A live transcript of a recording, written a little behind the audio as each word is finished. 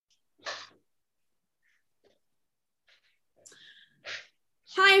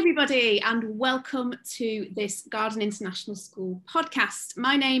Hi everybody and welcome to this Garden International School podcast.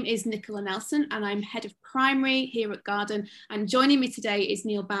 My name is Nicola Nelson and I'm Head of Primary here at Garden, and joining me today is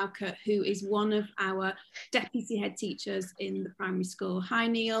Neil Bowker, who is one of our Deputy Head Teachers in the primary school. Hi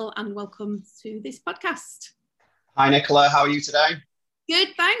Neil and welcome to this podcast. Hi Nicola, how are you today? Good,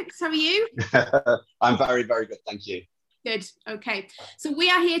 thanks. How are you? I'm very, very good, thank you. Good. Okay. So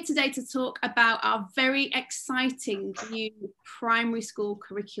we are here today to talk about our very exciting new primary school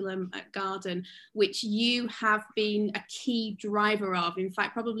curriculum at Garden, which you have been a key driver of. In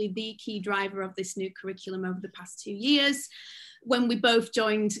fact, probably the key driver of this new curriculum over the past 2 years, when we both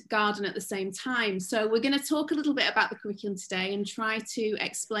joined Garden at the same time. So we're going to talk a little bit about the curriculum today and try to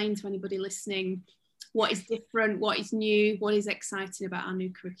explain to anybody listening what is different, what is new, what is exciting about our new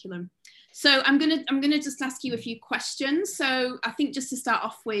curriculum. So I'm gonna just ask you a few questions. So I think just to start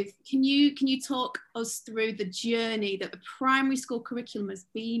off with, can you talk us through the journey that the primary school curriculum has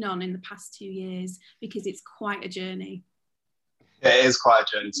been on in the past 2 years, because it's quite a journey. It is quite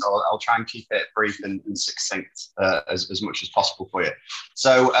a journey, so I'll try and keep it brief and succinct as much as possible for you.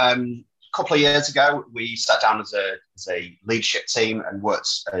 So a couple of years ago, we sat down as a leadership team and worked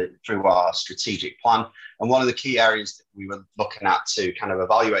through our strategic plan. And one of the key areas that we were looking at to kind of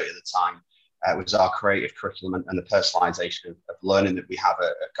evaluate at the time was our creative curriculum and the personalisation of learning that we have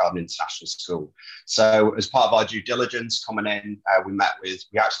at Garden International School. So as part of our due diligence coming in,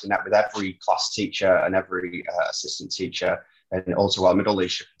 we actually met with every class teacher and every assistant teacher, and also our middle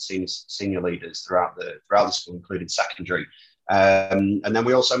leadership and senior leaders throughout the school, including secondary. And then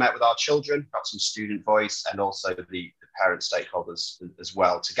we also met with our children, got some student voice, and also the parent stakeholders as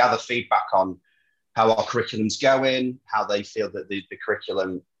well, to gather feedback on how our curriculum's going, how they feel that the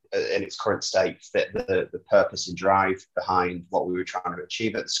curriculum in its current state fit the purpose and drive behind what we were trying to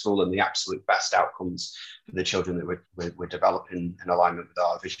achieve at the school, and the absolute best outcomes for the children that we're developing in alignment with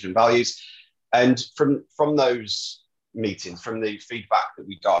our vision and values. And from those meetings, from the feedback that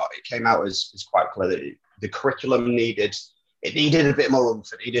we got, it came out as quite clear that the curriculum needed a bit more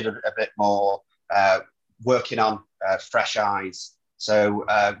oomph. It needed a bit more working on fresh eyes. So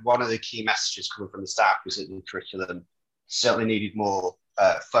one of the key messages coming from the staff was that the curriculum certainly needed more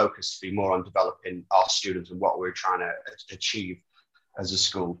focus to be more on developing our students and what we're trying to achieve as a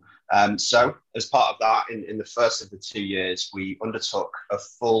school. So as part of that, in the first of the 2 years, we undertook a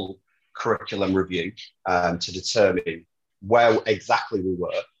full curriculum review to determine where exactly we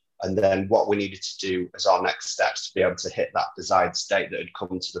were, and then what we needed to do as our next steps to be able to hit that desired state that had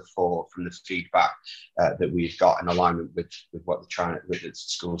come to the fore from the feedback that we've got in alignment with what the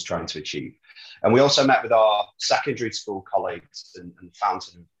school's trying to achieve. And we also met with our secondary school colleagues, and the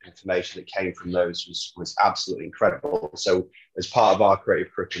fountain of information that came from those was absolutely incredible. So as part of our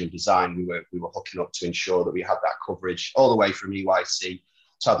creative curriculum design, we were hooking up to ensure that we had that coverage all the way from EYC,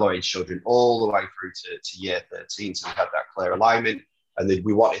 toddler age children, all the way through to year 13. So we had that clear alignment. And then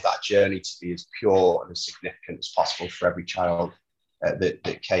we wanted that journey to be as pure and as significant as possible for every child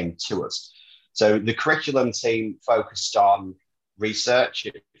that came to us. So the curriculum team focused on research,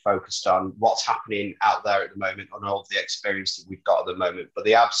 it focused on what's happening out there at the moment, on all of the experience that we've got at the moment. But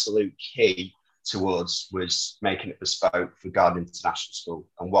the absolute key to us was making it bespoke for Garden International School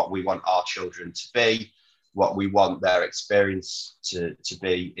and what we want our children to be, what we want their experience to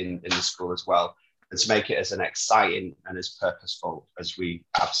be in the school as well, and to make it as an exciting and as purposeful as we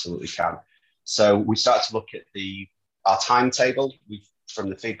absolutely can. So we started to look at our timetable. From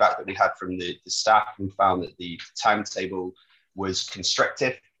the feedback that we had from the staff, we found that the timetable was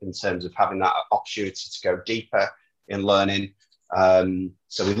constrictive in terms of having that opportunity to go deeper in learning.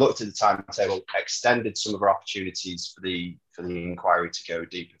 So we looked at the timetable, extended some of our opportunities for the inquiry to go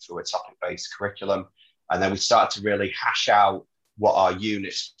deeper through a topic-based curriculum. And then we started to really hash out what our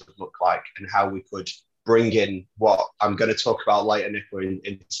units would look like and how we could bring in what I'm going to talk about later, Nicola,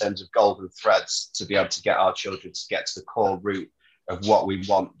 in terms of golden threads, to be able to get our children to get to the core root of what we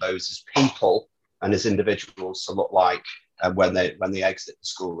want those as people and as individuals to look like when they exit the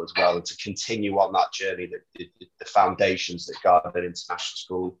school as well, and to continue on that journey, that the foundations that Garden International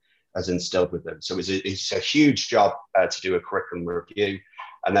School has instilled with them. So it's a huge job to do a curriculum review.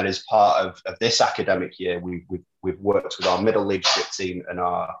 And then as part of this academic year, we've worked with our middle leadership team and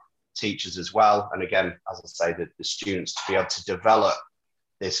our teachers as well. And again, as I say, the students to be able to develop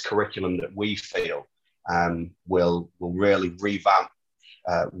this curriculum that we feel will really revamp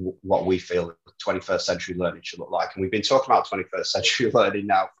what we feel 21st century learning should look like. And we've been talking about 21st century learning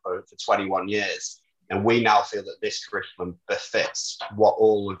now for 21 years. And we now feel that this curriculum befits what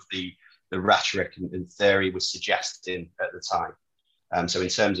all of the rhetoric and theory was suggesting at the time. So in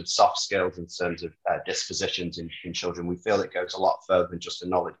terms of soft skills, in terms of dispositions in children, we feel it goes a lot further than just a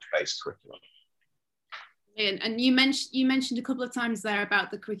knowledge-based curriculum. And you mentioned a couple of times there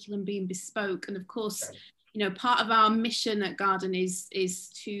about the curriculum being bespoke, and of course, you know, part of our mission at Garden is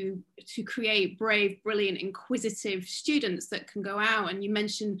to create brave, brilliant, inquisitive students that can go out. And you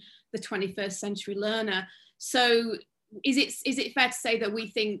mentioned the 21st century learner. So is it fair to say that we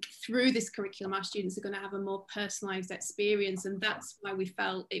think through this curriculum our students are going to have a more personalised experience, and that's why we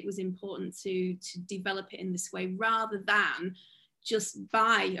felt it was important to develop it in this way rather than just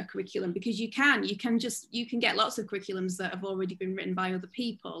buy a curriculum? Because you can get lots of curriculums that have already been written by other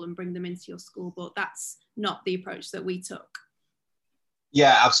people and bring them into your school, but that's not the approach that we took.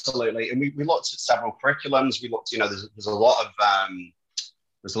 Yeah, absolutely. And we looked at several curriculums. We looked, you know, there's a lot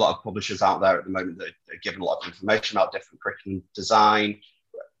of publishers out there at the moment that are giving a lot of information about different curriculum design.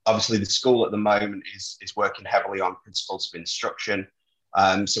 Obviously, the school at the moment is working heavily on principles of instruction.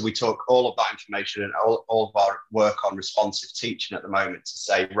 So we took all of that information and all of our work on responsive teaching at the moment to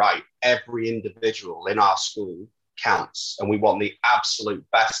say, right, every individual in our school counts, and we want the absolute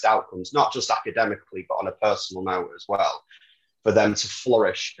best outcomes, not just academically, but on a personal note as well, for them to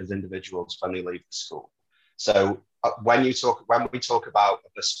flourish as individuals when they leave the school. So when we talk about a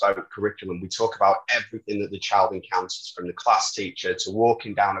bespoke curriculum, we talk about everything that the child encounters, from the class teacher to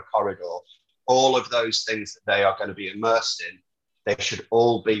walking down a corridor, all of those things that they are going to be immersed in. They should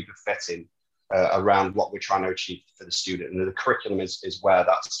all be befitting around what we're trying to achieve for the student. And the curriculum is where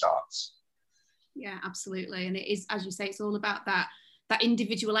that starts. Yeah, absolutely. And it is, as you say, it's all about that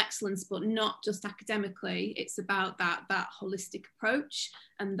individual excellence, but not just academically. It's about that holistic approach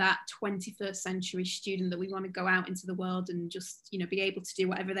and that 21st century student that we want to go out into the world and just, you know, be able to do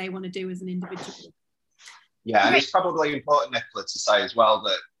whatever they want to do as an individual. Yeah, and it's probably important, Nicola, to say as well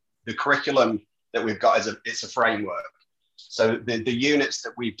that the curriculum that we've got it's a framework. So the units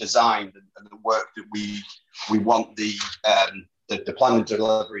that we've designed and the work that we want the plan and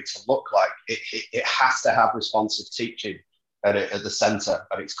delivery to look like, it has to have responsive teaching at the centre,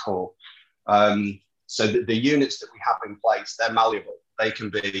 at its core. So the units that we have in place, they're malleable. They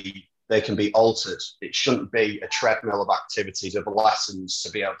can be altered. It shouldn't be a treadmill of activities, of lessons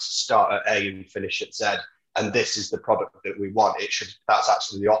to be able to start at A and finish at Z. And this is the product that we want. That's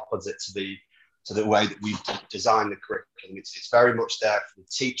actually the opposite to the way that we've designed the curriculum. It's very much there for the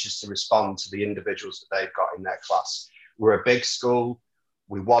teachers to respond to the individuals that they've got in their class. We're a big school.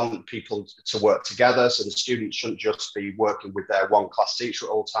 We want people to work together, so the students shouldn't just be working with their one class teacher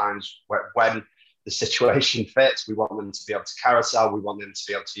at all times. When the situation fits, we want them to be able to carousel. We want them to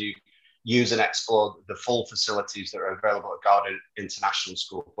be able to use and explore the full facilities that are available at Garden International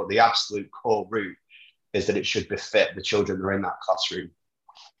School. But the absolute core root is that it should befit the children that are in that classroom.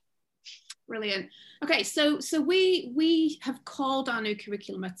 Brilliant. Okay, so we have called our new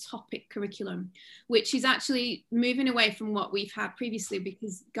curriculum a topic curriculum, which is actually moving away from what we've had previously,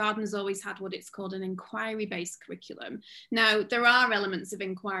 because Garden's always had what it's called an inquiry-based curriculum. Now, there are elements of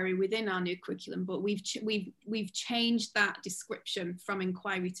inquiry within our new curriculum, but we've changed that description from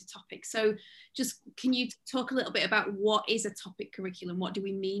inquiry to topic. So just can you talk a little bit about what is a topic curriculum? What do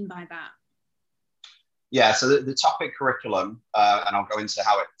we mean by that? Yeah, so the topic curriculum, and I'll go into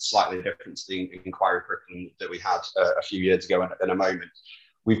how it's slightly different to the inquiry curriculum that we had a few years ago in a moment.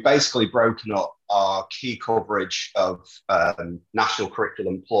 We've basically broken up our key coverage of national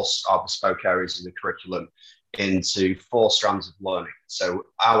curriculum plus our bespoke areas of the curriculum into 4 strands of learning. So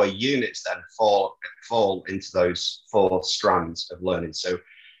our units then fall into those 4 strands of learning. So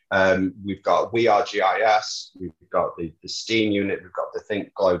we've got We Are GIS, we've got the STEAM unit, we've got the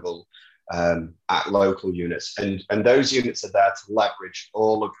Think Global, at local units, and those units are there to leverage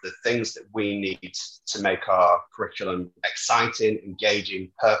all of the things that we need to make our curriculum exciting, engaging,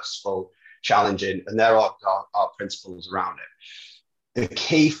 purposeful, challenging, and there are our principles around it. The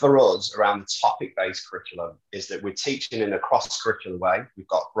key for us around the topic-based curriculum is that we're teaching in a cross-curricular way. We've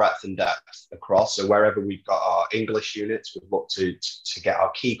got breadth and depth across, so wherever we've got our English units, we've looked to get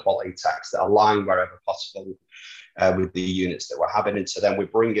our key quality texts that align wherever possible with the units that we're having. And so then we're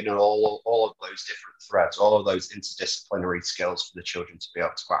bringing in all of those different threads, all of those interdisciplinary skills for the children to be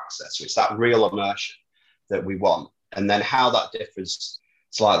able to access. So it's that real immersion that we want. And then how that differs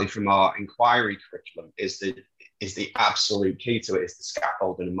slightly from our inquiry curriculum is the absolute key to it is the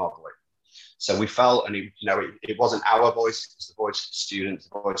scaffolding and modelling. So we felt, and it wasn't our voice, it was the voice of the students,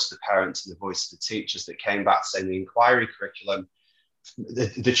 the voice of the parents, and the voice of the teachers that came back saying the inquiry curriculum,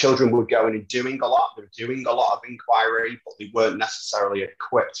 the children were going and doing a lot. They were doing a lot of inquiry, but they weren't necessarily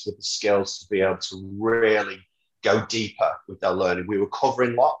equipped with the skills to be able to really go deeper with their learning. We were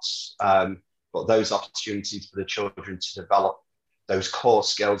covering lots, but those opportunities for the children to develop those core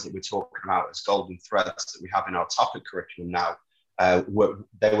skills that we're talking about as golden threads that we have in our topic curriculum now,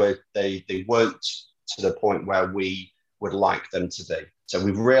 they weren't to the point where we would like them to be. So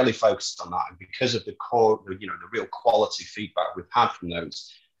we've really focused on that, and because of the real quality feedback we've had from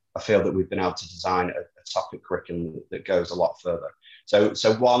those, I feel that we've been able to design a topic curriculum that goes a lot further.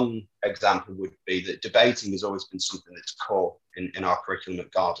 So one example would be that debating has always been something that's core in our curriculum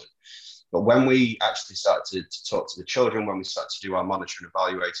at Garden. But when we actually started to talk to the children, when we started to do our monitoring and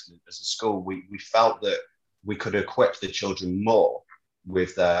evaluating as a school, we felt that we could equip the children more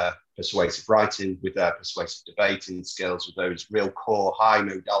with their persuasive writing, with their persuasive debating skills, with those real core high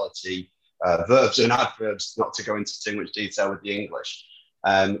modality verbs and adverbs, not to go into too much detail with the English,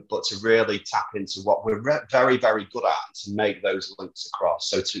 but to really tap into what we're very, very good at, to make those links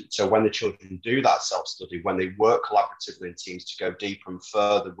across. So when the children do that self-study, when they work collaboratively in teams to go deeper and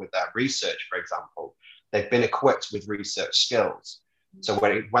further with their research, for example, they've been equipped with research skills. So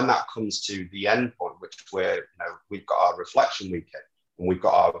when that comes to the end point, which we've got our reflection weekend, and we've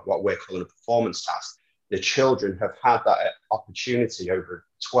got what we're calling a performance task, the children have had that opportunity over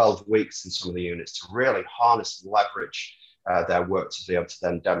 12 weeks in some of the units to really harness and leverage their work to be able to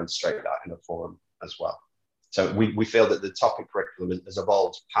then demonstrate that in a forum as well. So we feel that the topic curriculum has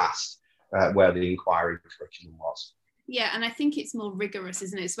evolved past where the inquiry curriculum was. Yeah, and I think it's more rigorous,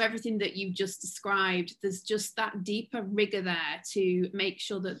 isn't it? So everything that you just described, there's just that deeper rigor there to make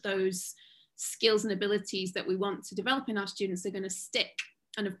sure that those skills and abilities that we want to develop in our students are going to stick.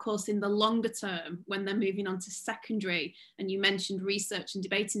 And of course, in the longer term, when they're moving on to secondary, and you mentioned research and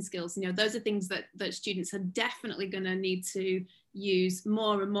debating skills, those are things that students are definitely going to need to use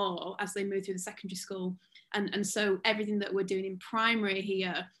more and more as they move through the secondary school. And so everything that we're doing in primary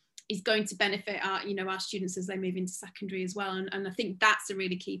here is going to benefit our students as they move into secondary as well. And I think that's a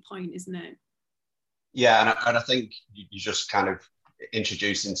really key point, isn't it? Yeah, and I think you just kind of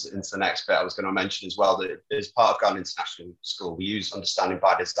introduced into the next bit I was going to mention as well, that as part of Garden International School, we use understanding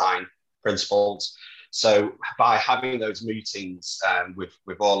by design principles. So by having those meetings with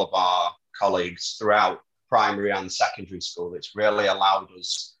all of our colleagues throughout primary and secondary school, it's really allowed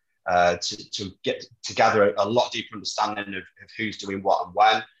us to get together a lot deeper understanding of who's doing what and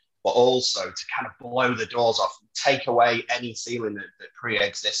when, but also to kind of blow the doors off, take away any ceiling that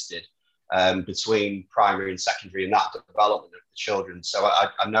pre-existed between primary and secondary and that development of the children. So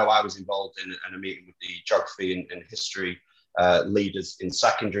I know I was involved in a meeting with the geography and history leaders in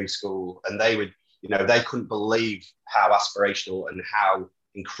secondary school, and they couldn't believe how aspirational and how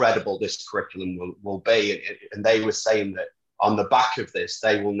incredible this curriculum will be. And they were saying that on the back of this,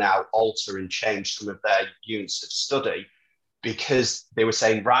 they will now alter and change some of their units of study, because they were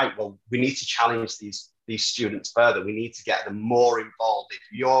saying, right, well, we need to challenge these students further. We need to get them more involved. If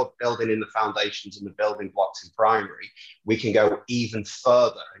you're building in the foundations and the building blocks in primary, we can go even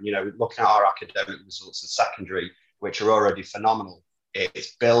further. And, looking at our academic results in secondary, which are already phenomenal,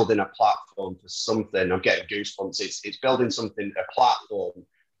 it's building a platform for something. I'm getting goosebumps. It's building something, a platform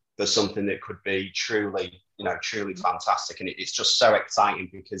for something that could be truly fantastic. And it's just so exciting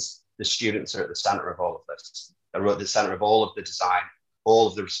because the students are at the center of all of this. They're at the center of all of the design, all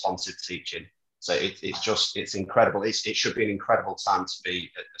of the responsive teaching. So it's incredible. It should be an incredible time to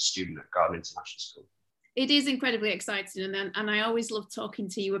be a student at Garden International School. It is incredibly exciting, and I always love talking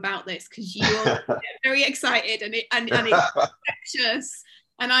to you about this because you're very excited and it's infectious,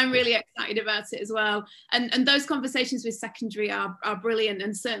 and I'm really excited about it as well. And those conversations with secondary are brilliant,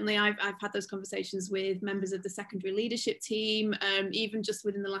 and certainly I've had those conversations with members of the secondary leadership team. Even just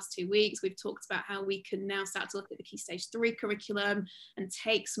within the last 2 weeks, we've talked about how we can now start to look at the Key Stage 3 curriculum and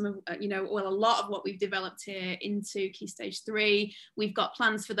take some of, a lot of what we've developed here into Key Stage 3. We've got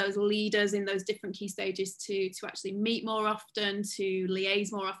plans for those leaders in those different key stages to actually meet more often, to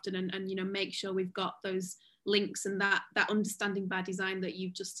liaise more often, and make sure we've got those links and that understanding by design that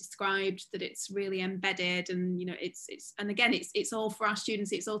you've just described, that it's really embedded, and it's all for our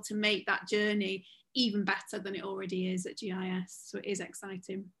students. It's all to make that journey even better than it already is at GIS. So it is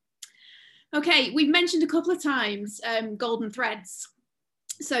exciting. Okay, we've mentioned a couple of times golden threads.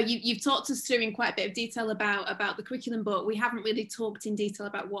 So you've talked us through in quite a bit of detail about the curriculum, but we haven't really talked in detail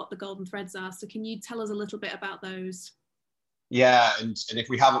about what the golden threads are. So can you tell us a little bit about those? Yeah, and if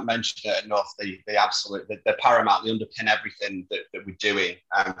we haven't mentioned it enough, they're paramount. They underpin everything that we're doing,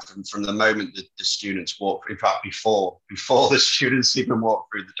 from the moment that the students walk. In fact, before the students even walk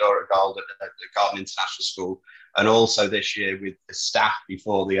through the door at Garden International School, and also this year with the staff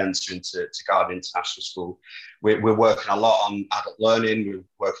before they enter into Garden International School, we're working a lot on adult learning.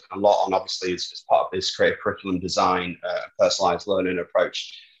 We're working a lot on, obviously, as part of this creative curriculum design, personalised learning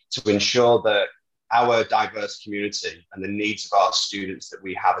approach, to ensure that our diverse community and the needs of our students that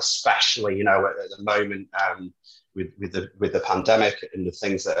we have, especially, you know, at the moment with the pandemic and the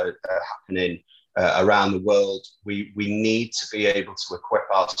things that are happening around the world, we need to be able to equip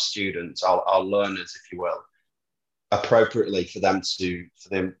our students, our learners, if you will, appropriately for them to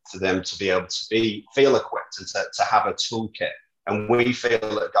be able to feel equipped and to have a toolkit. And we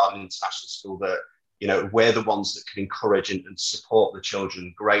feel at Garden International School that, you know, we're the ones that can encourage and support the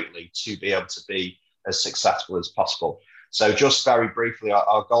children greatly to be able to be as successful as possible. So just very briefly,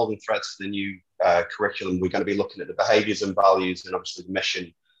 our golden threads for the new curriculum, we're going to be looking at the behaviours and values and obviously the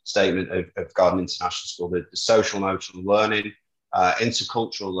mission statement of Garden International School, the social emotional learning,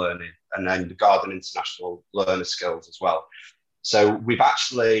 intercultural learning, and then the Garden International learner skills as well. So we've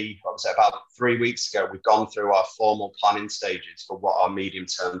actually, about 3 weeks ago, we've gone through our formal planning stages for what our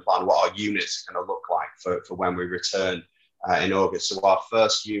medium-term plan, what our units are going to look like for when we return in August. So our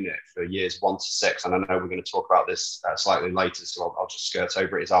first unit for years 1 to 6, and I know we're going to talk about this slightly later, so I'll just skirt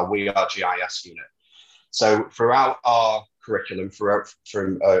over it, is our We Are GIS unit. So throughout our curriculum,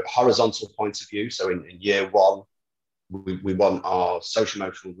 from a horizontal point of view, so in year 1, we want our social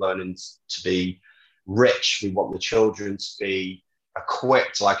emotional learning to be rich. We want the children to be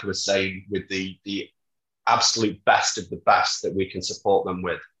equipped, like I was saying, with the absolute best of the best that we can support them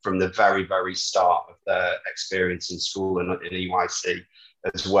with from the very, very start of their experience in school and in EYC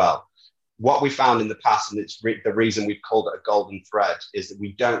as well. What we found in the past, and it's the reason we've called it a golden thread, is that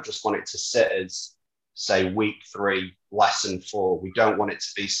we don't just want it to sit as, say, week 3, lesson 4. We don't want it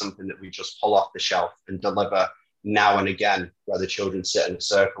to be something that we just pull off the shelf and deliver now and again, where the children sit in a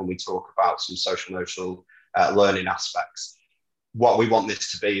circle and we talk about some social emotional learning aspects. What we want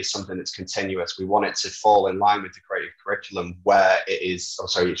this to be is something that's continuous. We want it to fall in line with the creative curriculum where it is,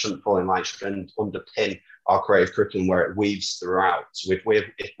 it shouldn't fall in line, it should underpin our creative curriculum where it weaves throughout. So if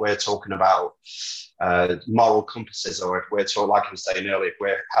we're talking about moral compasses, or if we're talking, like I was saying earlier, if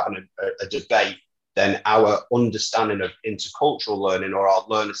we're having a debate, then our understanding of intercultural learning or our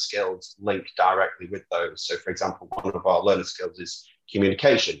learner skills link directly with those. So, for example, one of our learner skills is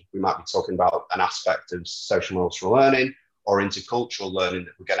communication. We might be talking about an aspect of social emotional learning or intercultural learning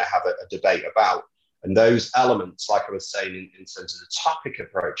that we're going to have a debate about. And those elements, like I was saying, in terms of the topic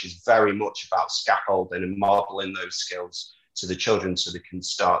approach, is very much about scaffolding and modeling those skills to the children so they can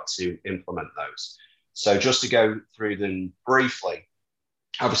start to implement those. So just to go through them briefly,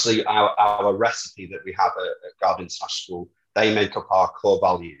 obviously, our recipe that we have at Garden International School, they make up our core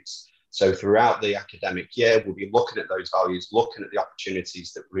values. So throughout the academic year, we'll be looking at those values, looking at the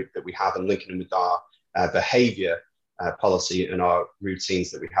opportunities that we have and linking them with our behaviour policy and our routines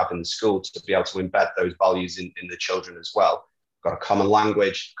that we have in the school to be able to embed those values in the children as well. We've got a common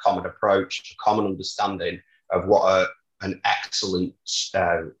language, common approach, a common understanding of what an excellent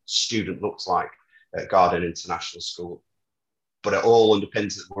student looks like at Garden International School. But it all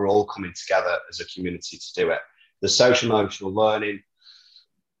underpins that we're all coming together as a community to do it. The social emotional learning,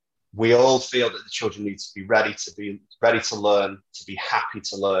 we all feel that the children need to be ready to learn, to be happy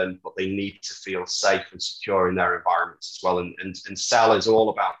to learn, but they need to feel safe and secure in their environments as well. And CEL is all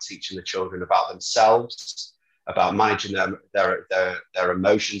about teaching the children about themselves, about managing their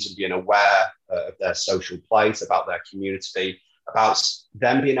emotions and being aware of their social place, about their community, about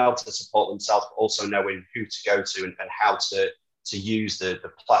them being able to support themselves, but also knowing who to go to and how to use the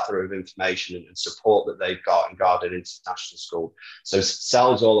plethora of information and support that they've got in Garden International School. So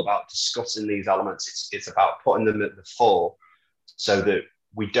CEL is all about discussing these elements. It's about putting them at the fore so that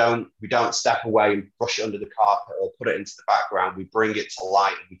we don't step away and brush it under the carpet or put it into the background. We bring it to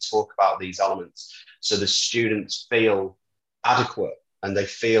light and we talk about these elements so the students feel adequate and they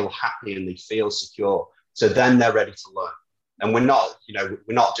feel happy and they feel secure. So then they're ready to learn. And we're not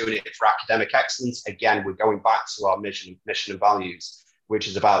doing it for academic excellence. Again, we're going back to our mission and values, which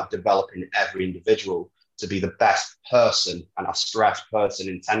is about developing every individual to be the best person, and I stress person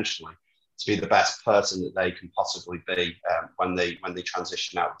intentionally, to be the best person that they can possibly be when they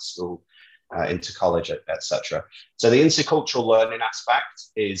transition out of school into college, etc. So the intercultural learning aspect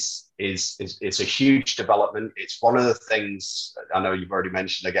is a huge development. It's one of the things, I know you've already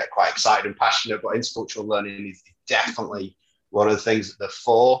mentioned, I get quite excited and passionate, but intercultural learning is definitely one of the things at the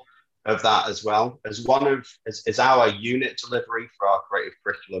fore of that as well. As our unit delivery for our creative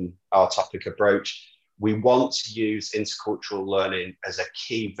curriculum, our topic approach, we want to use intercultural learning as a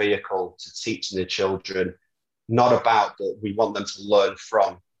key vehicle to teaching the children, not about that we want them to learn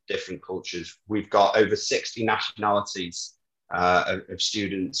from different cultures. We've got over 60 nationalities of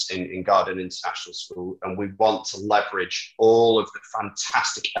students in Garden International School, and we want to leverage all of the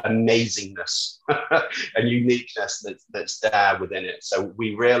fantastic amazingness and uniqueness that's there within it. So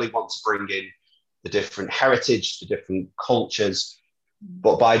we really want to bring in the different heritage, the different cultures.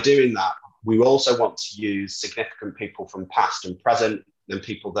 But by doing that, we also want to use significant people from past and present, and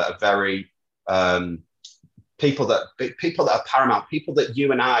people that are very people that are paramount, people that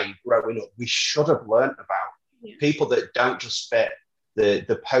you and I growing up we should have learned about. Yeah. People that don't just fit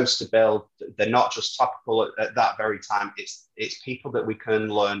the poster bill, they're not just topical at that very time. It's people that we can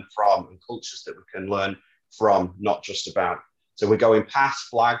learn from, and cultures that we can learn from, not just about. So we're going past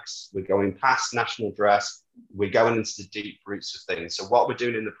flags, we're going past national dress, we're going into the deep roots of things. So what we're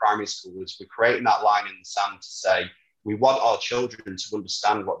doing in the primary school is we're creating that line in the sand to say, we want our children to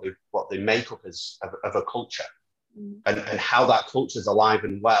understand what the makeup is of a culture, and how that culture is alive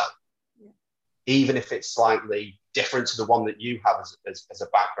and well, even if it's slightly different to the one that you have as a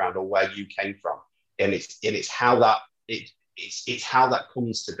background or where you came from. And it's how that it's how that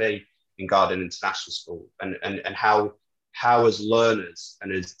comes to be in Garden International School, and how as learners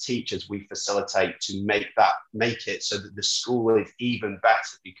and as teachers we facilitate to make it so that the school is even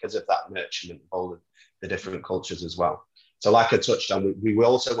better because of that nurturement of all of the different cultures as well. So like I touched on, we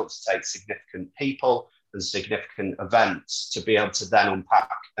also want to take significant people and significant events to be able to then unpack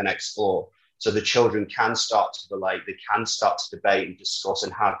and explore. So the children can start to relate, they can start to debate and discuss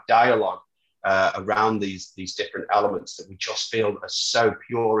and have dialogue around these different elements that we just feel are so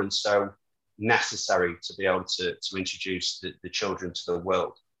pure and so necessary to be able to introduce the children to the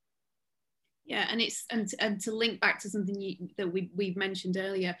world. Yeah, and to link back to something that we've mentioned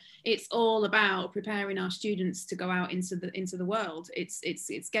earlier, it's all about preparing our students to go out into the world.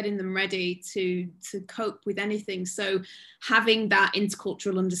 It's getting them ready to cope with anything. So having that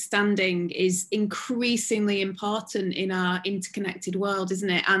intercultural understanding is increasingly important in our interconnected world, isn't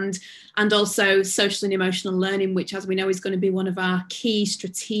it? And also social and emotional learning, which, as we know, is going to be one of our key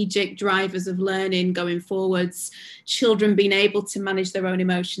strategic drivers of learning going forwards. Children being able to manage their own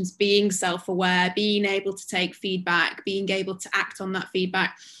emotions, being self-aware, being able to take feedback, being able to act on that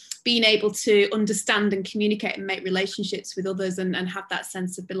feedback, being able to understand and communicate and make relationships with others, and have that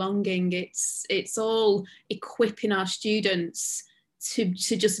sense of belonging. It's all equipping our students to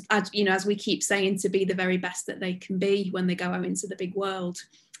just, as we keep saying, to be the very best that they can be when they go out into the big world.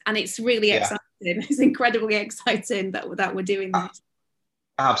 And it's really exciting. It's incredibly exciting that we're doing this.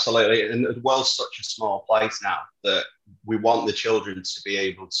 Absolutely. And the world's such a small place now that we want the children to be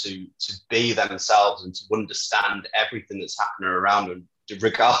able to be themselves and to understand everything that's happening around them,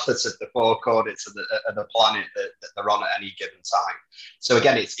 regardless of the four coordinates of the planet that they're on at any given time. So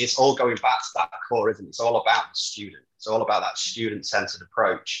again, it's all going back to that core, isn't it? It's all about the student. It's all about that student-centered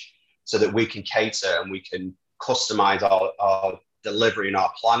approach so that we can cater and we can customize our delivery and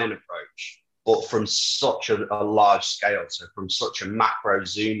our planning approach, but from such a large scale, so from such a macro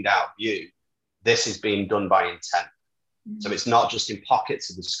zoomed out view, this is being done by intent. So it's not just in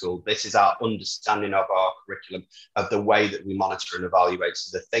pockets of the school. This is our understanding of our curriculum, of the way that we monitor and evaluate.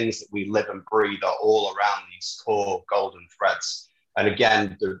 So the things that we live and breathe are all around these core golden threads. And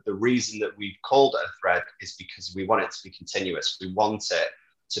again, the reason that we've called it a thread is because we want it to be continuous. We want it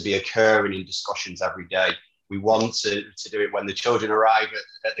to be occurring in discussions every day. We want to do it when the children arrive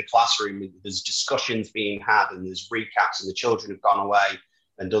at the classroom. There's discussions being had and there's recaps, and the children have gone away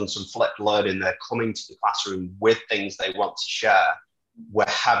and done some flipped learning. They're coming to the classroom with things they want to share. We're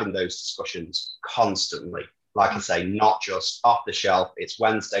having those discussions constantly. Like I say, not just off the shelf. It's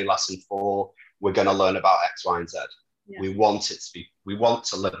Wednesday, lesson 4. We're going to learn about X, Y, and Z. Yeah. We want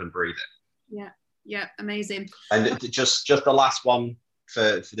to live and breathe it. Yeah, amazing. And just the last one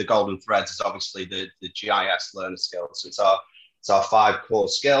for the golden threads is obviously the GIS learner skills. So it's our 5 core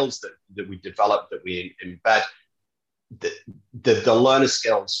skills that we develop, that we embed. The learner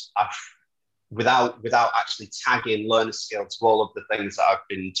skills, without actually tagging learner skills to all of the things that I've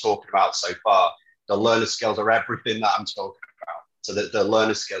been talking about so far, the learner skills are everything that I'm talking about. So that the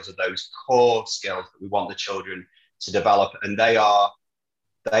learner skills are those core skills that we want the children to develop, and they are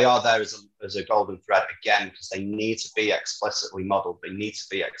there as a golden thread, again, because they need to be explicitly modeled. They need to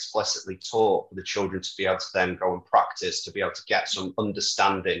be explicitly taught for the children to be able to then go and practice, to be able to get some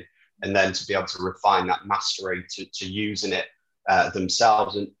understanding, and then to be able to refine that mastery to using it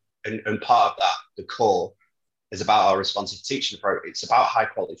themselves. And part of that, the core, is about our responsive teaching approach. It's about high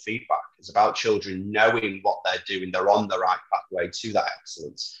quality feedback. It's about children knowing what they're doing. They're on the right pathway to that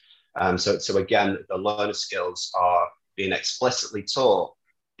excellence. So again, the learner skills are being explicitly taught,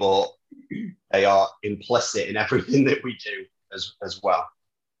 but they are implicit in everything that we do as well.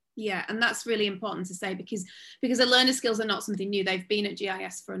 Yeah, and that's really important to say, because the learner skills are not something new. They've been at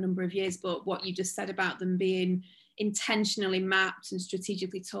GIS for a number of years, but what you just said about them being intentionally mapped and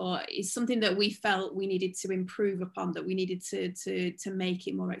strategically taught is something that we felt we needed to improve upon, that we needed to make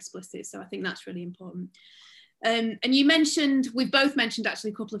it more explicit. So I think that's really important. And we've both mentioned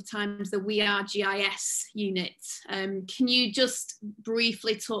actually a couple of times the We Are GIS unit. Can you just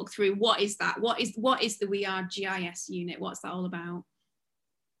briefly talk through what is that? What is the We Are GIS unit? What's that all about?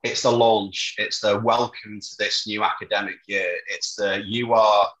 It's the launch. It's the welcome to this new academic year. It's the you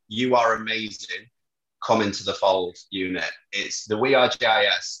are amazing, come into the fold unit. It's the We Are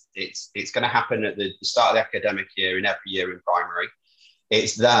GIS. It's going to happen at the start of the academic year in every year in primary.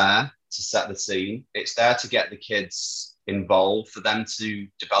 It's there to set the scene. It's there to get the kids involved, for them to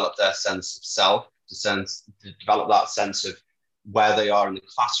develop their sense of self, to develop that sense of where they are in the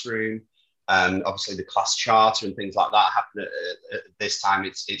classroom. Obviously, the class charter and things like that happen at this time.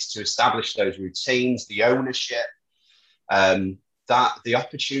 It's to establish those routines, the ownership, that the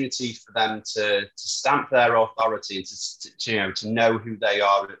opportunity for them to stamp their authority and to know who they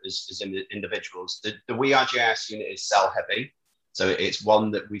are as individuals. The We Are GIS unit is cell heavy. So it's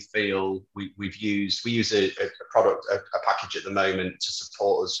one that we feel we've used. We use a product, a package at the moment to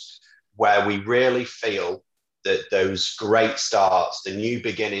support us, where we really feel that those great starts, the new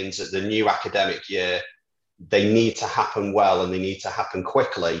beginnings at the new academic year, they need to happen well, and they need to happen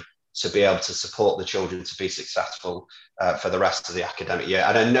quickly to be able to support the children to be successful for the rest of the academic year.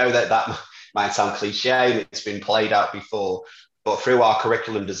 And I know that might sound cliche, it's been played out before, but through our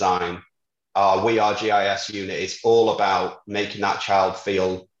curriculum design, our We Are GIS unit is all about making that child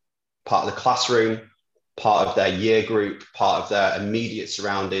feel part of the classroom, part of their year group, part of their immediate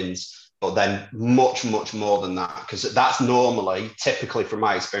surroundings, but then much, much more than that, because that's normally, typically from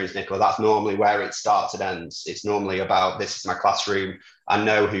my experience, Nicola, that's normally where it starts and ends. It's normally about, this is my classroom, I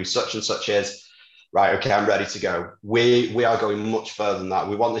know who such and such is, right, okay, I'm ready to go. We are going much further than that.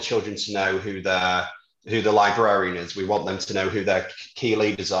 We want the children to know who the librarian is. We want them to know who their key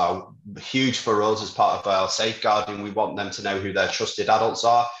leaders are. Huge for us as part of our safeguarding. We want them to know who their trusted adults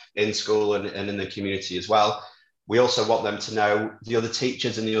are in school and in the community as well. We also want them to know the other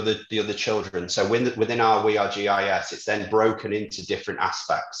teachers and the other children. So within our We Are GIS, it's then broken into different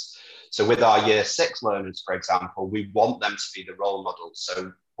aspects. So with our year 6 learners, for example, we want them to be the role models.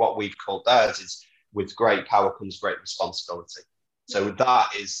 So what we've called theirs is, with great power comes great responsibility. So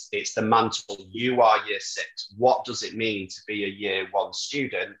it's the mantle. You are year 6. What does it mean to be a year 1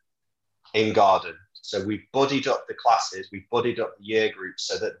 student in Garden? So we've buddied up the classes, we've buddied up the year groups,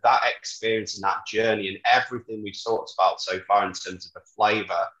 so that experience and that journey and everything we've talked about so far in terms of the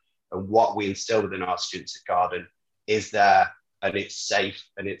flavour and what we instill within our students at Garden is there, and it's safe,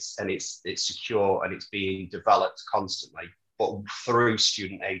 and it's secure, and it's being developed constantly, but through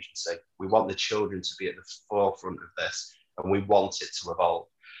student agency. We want the children to be at the forefront of this, and we want it to evolve.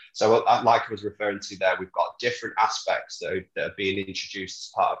 So like I was referring to there, we've got different aspects that are being introduced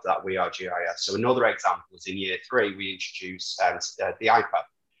as part of that We Are GIS. So another example is in year 3, we introduced the iPad.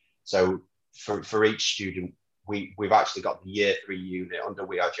 So for each student, we've actually got the year 3 unit under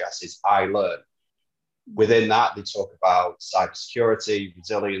We Are GIS is I Learn. Within that, they talk about cybersecurity,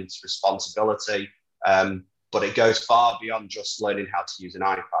 resilience, responsibility, but it goes far beyond just learning how to use an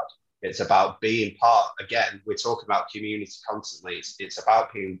iPad. It's about being part, again, we're talking about community constantly. It's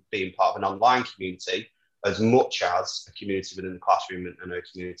about being part of an online community as much as a community within the classroom and a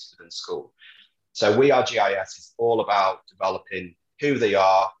community within school. So We Are GIS is all about developing who they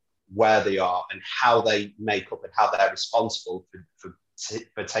are, where they are, and how they make up and how they're responsible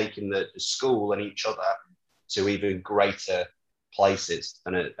for taking the school and each other to even greater places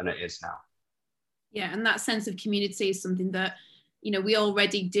than it is now. Yeah, and that sense of community is something that, we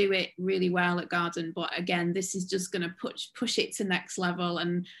already do it really well at Garden, but again, this is just going to push it to next level.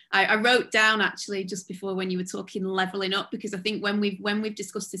 And I wrote down actually just before when you were talking leveling up, because I think when we've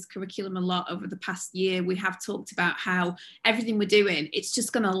discussed this curriculum a lot over the past year, we have talked about how everything we're doing, it's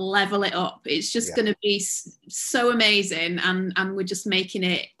just going to level it up. It's just going to be so amazing, and we're just making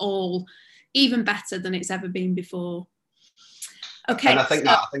it all even better than it's ever been before. Okay. And I think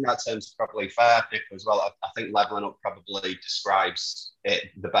that term's probably fair, Nick, as well. I think leveling up probably describes it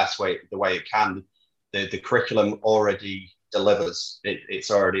the best way, the way it can. The curriculum already delivers.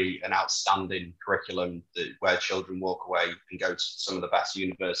 It's already an outstanding curriculum where children walk away and go to some of the best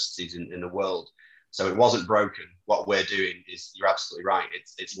universities in the world. So it wasn't broken. What we're doing is, you're absolutely right.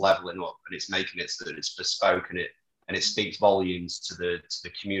 It's leveling up, and it's making it so that it's bespoke, and it speaks volumes to the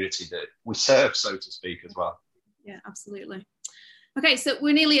community that we serve, so to speak, as well. Yeah, absolutely. Okay, so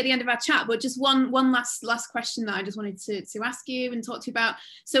we're nearly at the end of our chat, but just one last question that I just wanted to ask you and talk to you about.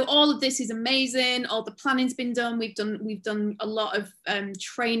 So all of this is amazing. All the planning's been done. We've done a lot of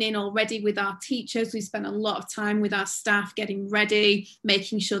training already with our teachers. We spent a lot of time with our staff getting ready,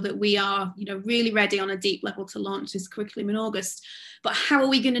 making sure that we are, really ready on a deep level to launch this curriculum in August. But how are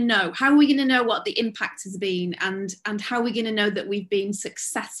we going to know? How are we going to know what the impact has been, and how are we going to know that we've been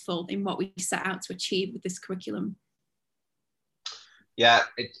successful in what we set out to achieve with this curriculum? Yeah,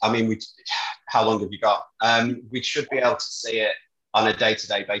 how long have you got? We should be able to see it on a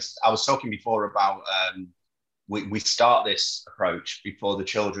day-to-day basis. I was talking before about we start this approach before the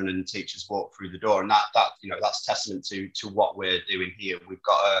children and the teachers walk through the door, and that's testament to what we're doing here.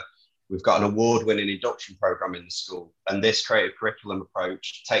 We've got an award-winning induction program in the school, and this creative curriculum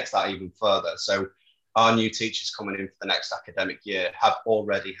approach takes that even further. So our new teachers coming in for the next academic year have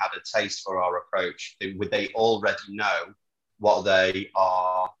already had a taste for our approach. They already know what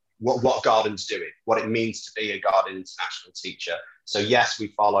Garden's doing, what it means to be a Garden International teacher. So yes, we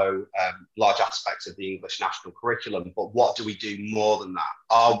follow large aspects of the English national curriculum, but what do we do more than that?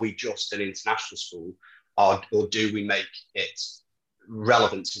 Are we just an international school, or do we make it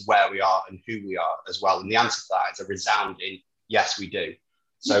relevant to where we are and who we are as well? And the answer to that is a resounding yes, we do.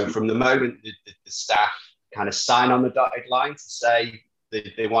 So from the moment the staff kind of sign on the dotted line to say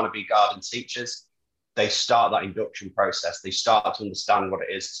they want to be Garden teachers, they start that induction process. They start to understand what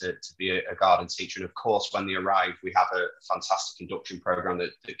it is to be a Garden teacher. And of course, when they arrive, we have a fantastic induction program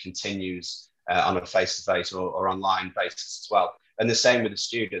that continues on a face-to-face or online basis as well. And the same with the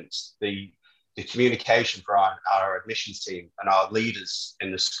students. The communication for our admissions team and our leaders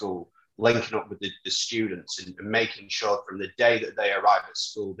in the school, linking up with the students and making sure from the day that they arrive at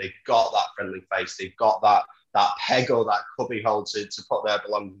school, they've got that friendly face, they've got that peg or that cubby hole to put their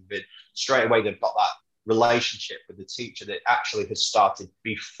belongings in. Straight away, they've got that relationship with the teacher that actually has started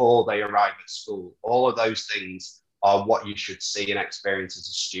before they arrive at school. All of those things are what you should see and experience as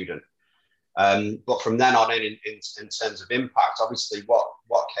a student. But from then on in terms of impact, obviously what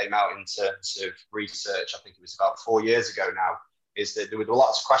came out in terms of research, I think it was about 4 years ago now, is that there were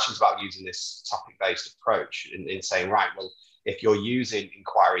lots of questions about using this topic-based approach in saying, right, well, if you're using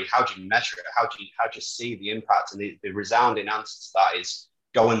inquiry, how do you measure it? How do you see the impact? And the resounding answer to that is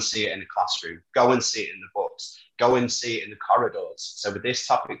go and see it in the classroom, go and see it in the books, go and see it in the corridors. So with this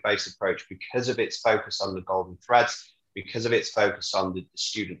topic-based approach, because of its focus on the golden threads, because of its focus on the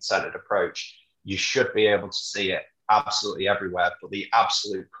student-centered approach, you should be able to see it absolutely everywhere. But the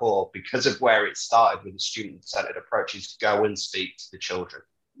absolute core, because of where it started with the student-centered approach, is go and speak to the children.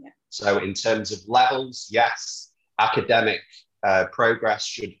 Yeah. So in terms of levels, yes, academic progress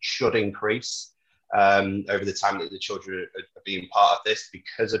should increase over the time that the children are being part of this,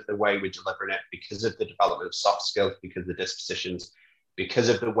 because of the way we're delivering it, because of the development of soft skills, because of the dispositions, because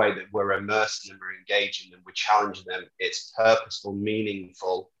of the way that we're immersing them, we're engaging them, we're challenging them. It's purposeful,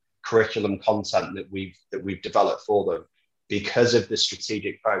 meaningful curriculum content that we've developed for them, because of the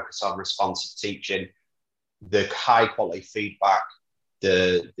strategic focus on responsive teaching, the high quality feedback,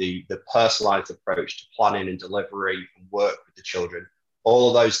 the personalized approach to planning and delivery and work with the children. All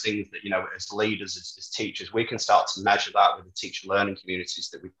of those things that, as leaders, as teachers, we can start to measure that with the teacher learning communities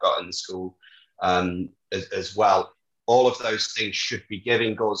that we've got in the school as well. All of those things should be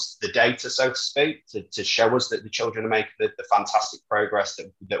giving us the data, so to speak, to show us that the children are making the fantastic progress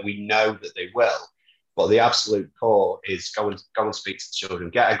that we know that they will. But the absolute core is go and speak to the children,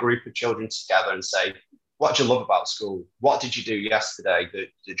 get a group of children together and say, what do you love about school? What did you do yesterday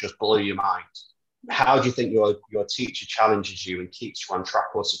that just blew your mind? How do you think your teacher challenges you and keeps you on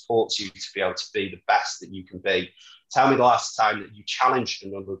track or supports you to be able to be the best that you can be? Tell me the last time that you challenged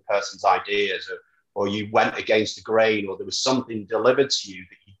another person's ideas, or you went against the grain, or there was something delivered to you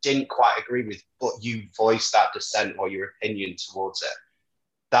that you didn't quite agree with, but you voiced that dissent or your opinion towards it.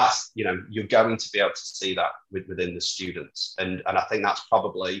 That's, you're going to be able to see that within the students. And I think that's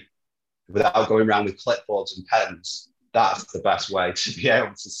probably, without going around with clipboards and pens, that's the best way to be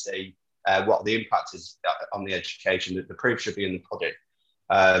able to see what the impact is on the education. The proof should be in the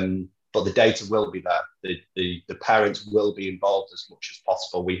pudding. But the data will be there. The parents will be involved as much as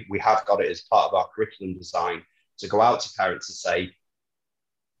possible. We have got it as part of our curriculum design to go out to parents and say,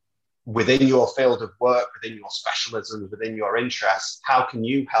 within your field of work, within your specialisms, within your interests, how can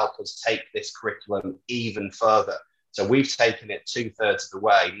you help us take this curriculum even further? So we've taken it 2/3 of the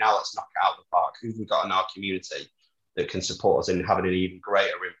way. Now let's knock it out of the park. Who have we got in our community that can support us in having an even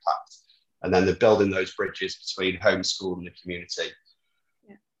greater impact? And then they're building those bridges between homeschool and the community.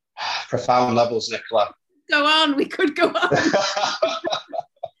 Yeah. Profound levels, Nicola. Go on, we could go on.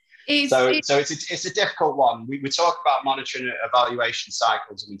 It's a difficult one. We talk about monitoring and evaluation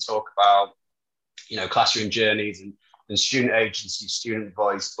cycles, and we talk about, classroom journeys and student agency, student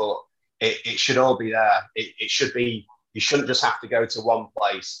voice, but it should all be there. It should be, you shouldn't just have to go to one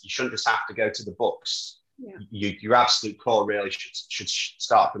place. You shouldn't just have to go to the books. Yeah. Your absolute core really should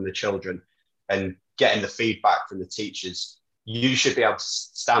start from the children and getting the feedback from the teachers. You should be able to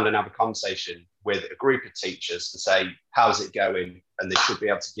stand and have a conversation with a group of teachers and say, how's it going? And they should be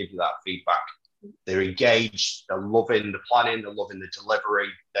able to give you that feedback. They're engaged, they're loving the planning, they're loving the delivery.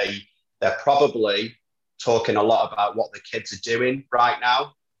 They're probably talking a lot about what the kids are doing right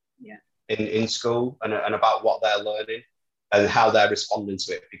now in school and about what they're learning and how they're responding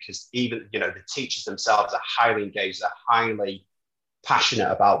to it. Because even, the teachers themselves are highly engaged, they're highly passionate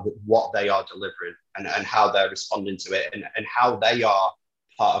about what they are delivering and how they're responding to it and how they are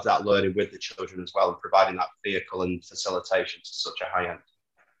part of that learning with the children as well, and providing that vehicle and facilitation to such a high end.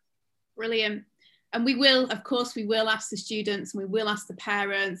 Brilliant. And we will ask the students, and we will ask the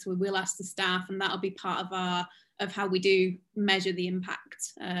parents, we will ask the staff, and that'll be part of how we do measure the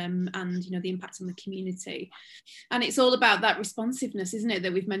impact and the impact on the community. And it's all about that responsiveness, isn't it,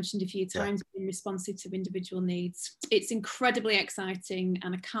 that we've mentioned a few times, being responsive to individual needs. It's incredibly exciting,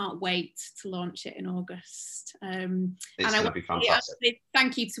 and I can't wait to launch it in August. It's going to be fantastic.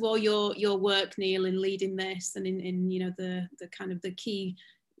 Thank you to all your work, Neil, in leading this, and in the kind of the key,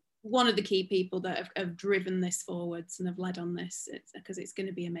 one of the key people that have driven this forwards and have led on this, because it's going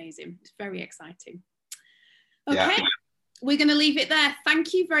to be amazing. It's very exciting. Okay, we're going to leave it there.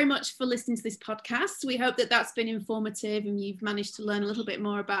 Thank you very much for listening to this podcast. We hope that that's been informative and you've managed to learn a little bit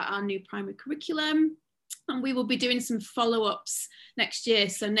more about our new primary curriculum. And we will be doing some follow-ups next year.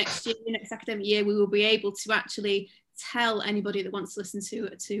 So next academic year, we will be able to actually tell anybody that wants to listen to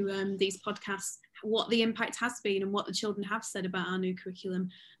these podcasts what the impact has been and what the children have said about our new curriculum.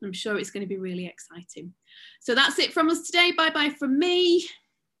 And I'm sure it's going to be really exciting. So that's it from us today. Bye-bye from me.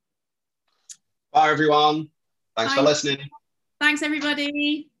 Bye, everyone. Thanks for listening. Thanks,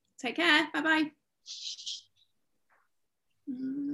 everybody. Take care. Bye-bye.